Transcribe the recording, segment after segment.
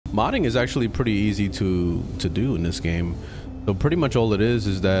Modding is actually pretty easy to do in this game. So pretty much all it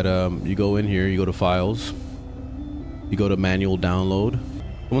is that you go in here, you go to files, you go to manual download.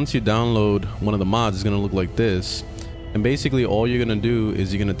 Once you download one of the mods, it's going to look like this. And basically all you're going to do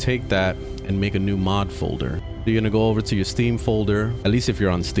is you're going to take that and make a new mod folder. So you're going to go over to your Steam folder, at least if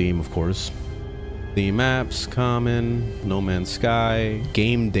you're on Steam, of course. Steam apps, common, No Man's Sky,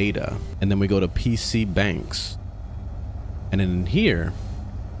 game data. And then we go to PC banks. And in here,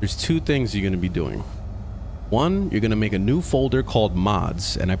 there's two things you're going to be doing. One, you're going to make a new folder called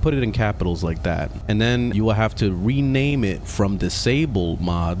mods, and I put it in capitals like that. And then you will have to rename it from disable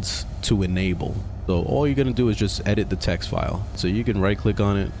mods to enable. So all you're going to do is just edit the text file. So you can right click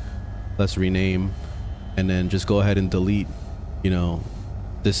on it, let's rename, and then just go ahead and delete, you know,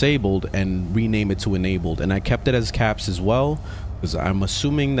 disabled and rename it to enabled. And I kept it as caps as well, because I'm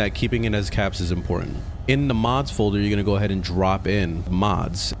assuming that keeping it as caps is important. In the mods folder, you're going to go ahead and drop in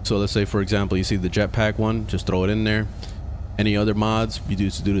mods. So let's say, for example, you see the jetpack one, just throw it in there. Any other mods, you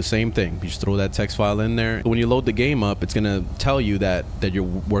just do the same thing. You just throw that text file in there. When you load the game up, it's going to tell you that you're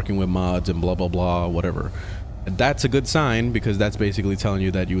working with mods and blah, blah, blah, whatever. And that's a good sign, because that's basically telling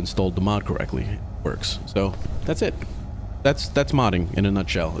you that you installed the mod correctly. It works. So that's it. That's modding in a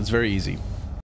nutshell. It's very easy.